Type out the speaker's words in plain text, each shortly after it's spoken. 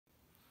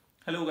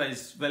Hello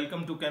guys,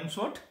 welcome to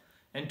Chemswot,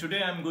 and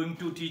today I am going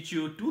to teach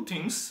you two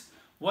things.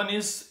 One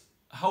is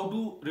how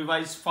to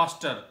revise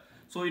faster.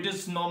 So it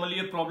is normally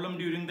a problem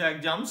during the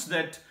exams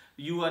that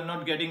you are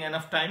not getting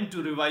enough time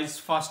to revise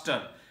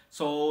faster.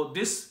 So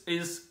this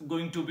is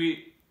going to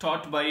be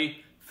taught by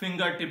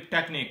fingertip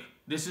technique.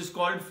 This is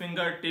called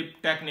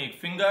fingertip technique.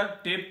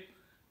 Fingertip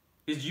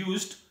is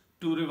used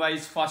to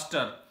revise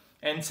faster.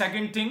 And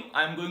second thing,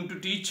 I am going to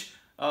teach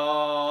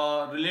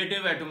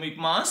relative atomic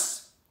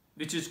mass,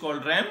 which is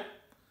called RAM,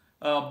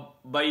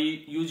 by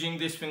using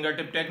this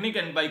fingertip technique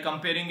and by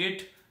comparing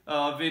it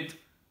with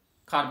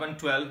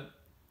carbon-12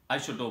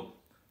 isotope.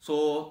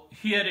 So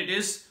here it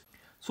is.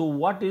 So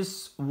what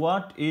is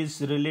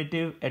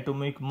relative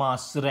atomic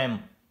mass,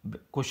 RAM?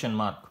 Question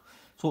mark.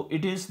 So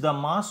it is the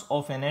mass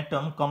of an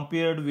atom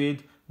compared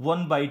with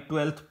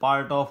 1/12th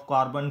part of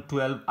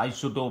carbon-12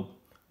 isotope.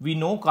 We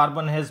know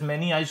carbon has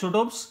many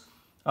isotopes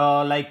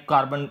like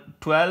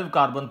carbon-12,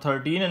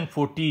 carbon-13 and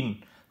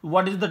 14.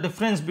 What is the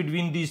difference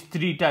between these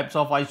three types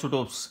of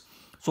isotopes?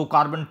 So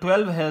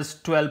carbon-12 has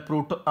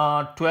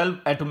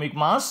 12 atomic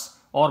mass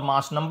or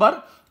mass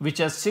number, which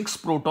has 6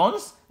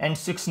 protons and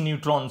 6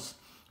 neutrons,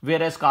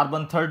 whereas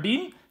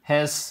carbon-13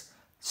 has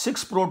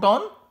 6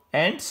 proton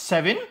and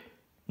 7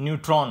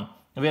 neutron,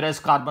 whereas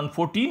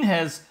carbon-14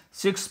 has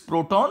 6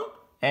 proton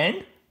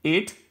and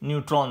 8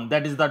 neutron.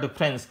 That is the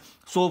difference.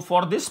 So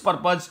for this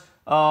purpose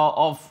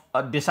of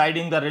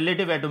deciding the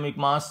relative atomic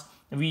mass,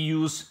 we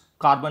use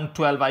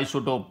carbon-12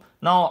 isotope.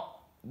 Now,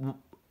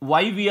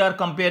 why we are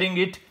comparing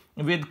it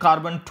with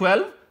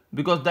carbon-12?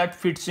 Because that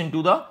fits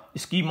into the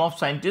scheme of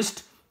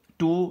scientists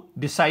to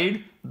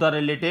decide the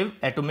relative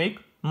atomic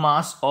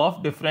mass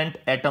of different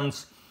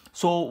atoms.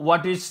 So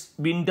what is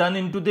being done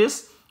into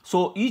this?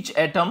 So each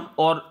atom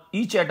or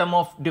each atom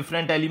of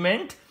different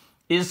element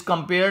is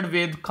compared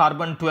with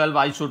carbon-12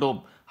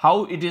 isotope.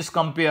 How it is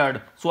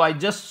compared? So I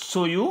just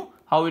show you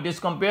how it is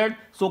compared.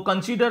 So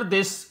consider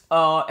this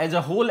as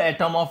a whole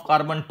atom of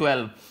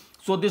carbon-12.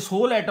 So this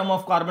whole atom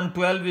of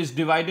carbon-12 is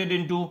divided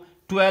into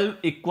 12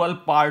 equal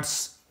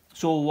parts.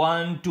 So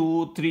 1,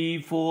 2,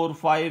 3, 4,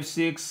 5,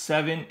 6,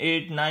 7,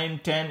 8,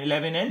 9, 10,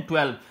 11 and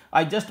 12.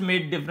 I just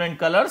made different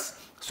colors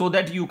so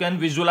that you can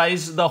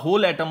visualize the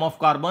whole atom of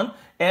carbon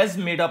as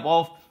made up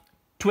of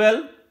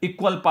 12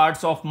 equal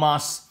parts of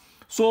mass.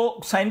 So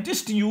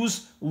scientists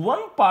use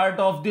one part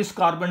of this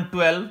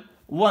carbon-12,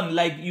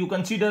 like you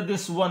consider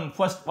this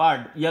first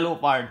part, yellow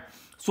part.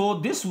 So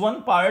this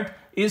one part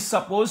is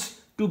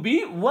supposed to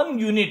be 1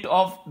 unit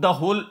of the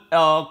whole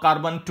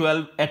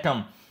carbon-12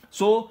 atom.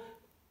 So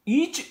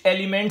each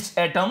element's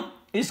atom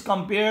is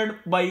compared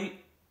by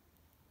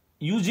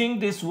using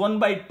this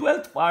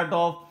 1/12th part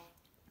of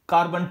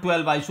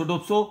carbon-12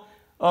 isotope. So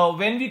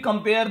when we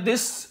compare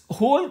this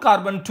whole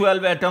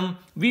carbon-12 atom,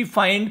 we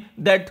find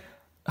that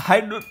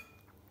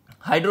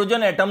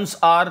hydrogen atoms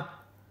are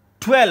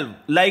 12,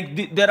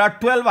 there are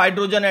 12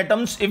 hydrogen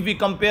atoms if we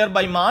compare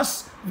by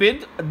mass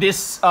with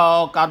this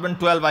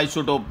carbon-12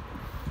 isotope.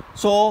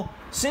 So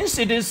since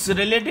it is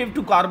relative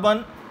to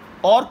carbon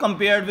or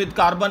compared with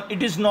carbon,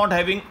 it is not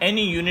having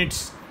any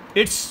units.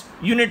 It's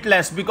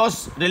unitless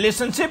because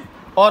relationship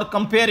or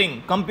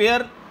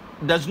compare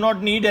does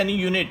not need any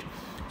unit.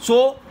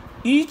 So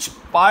each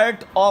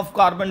part of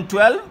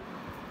carbon-12,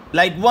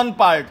 like one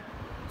part,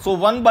 so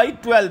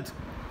 1/12th,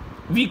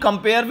 we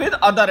compare with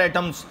other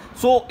atoms.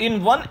 So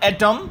in one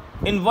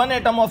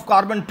atom of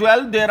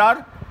carbon-12, there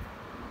are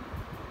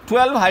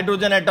 12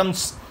 hydrogen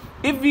atoms.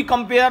 If we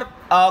compare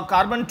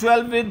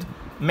carbon-12 with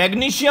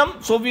magnesium,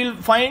 so we'll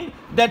find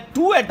that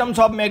 2 atoms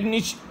of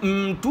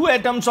magnesium, 2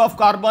 atoms of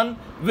carbon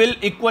will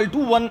equal to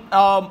 1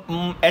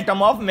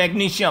 atom of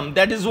magnesium.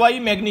 That is why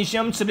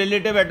magnesium's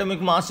relative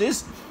atomic mass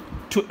is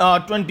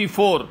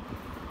 24.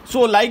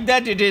 So like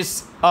that it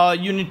is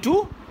you need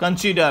to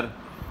consider.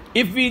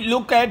 If we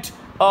look at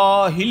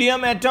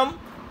helium atom,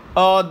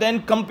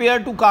 then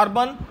compared to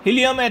carbon,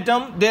 helium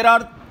atom, there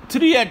are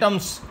 3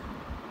 atoms.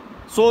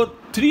 So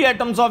 3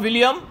 atoms of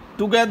helium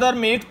together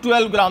make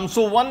 12 grams.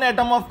 So 1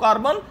 atom of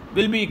carbon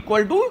will be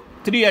equal to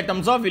 3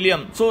 atoms of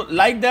helium. So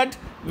like that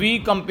we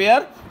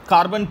compare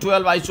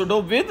carbon-12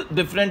 isotope with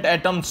different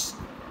atoms.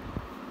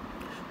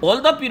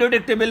 All the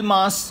periodic table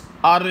mass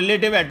are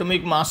relative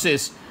atomic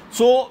masses.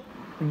 So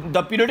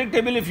the periodic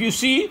table, if you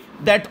see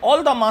that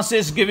all the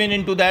masses given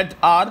into that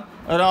are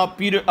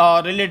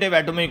relative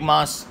atomic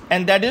mass,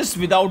 and that is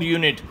without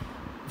unit.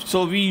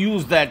 So we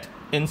use that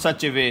in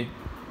such a way.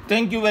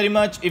 Thank you very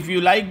much. If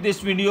you like this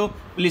video,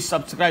 please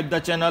subscribe the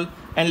channel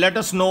and let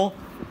us know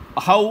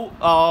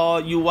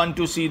how you want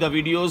to see the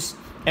videos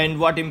and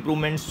what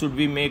improvements should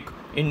we make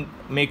in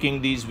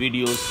making these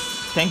videos.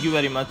 Thank you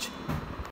very much.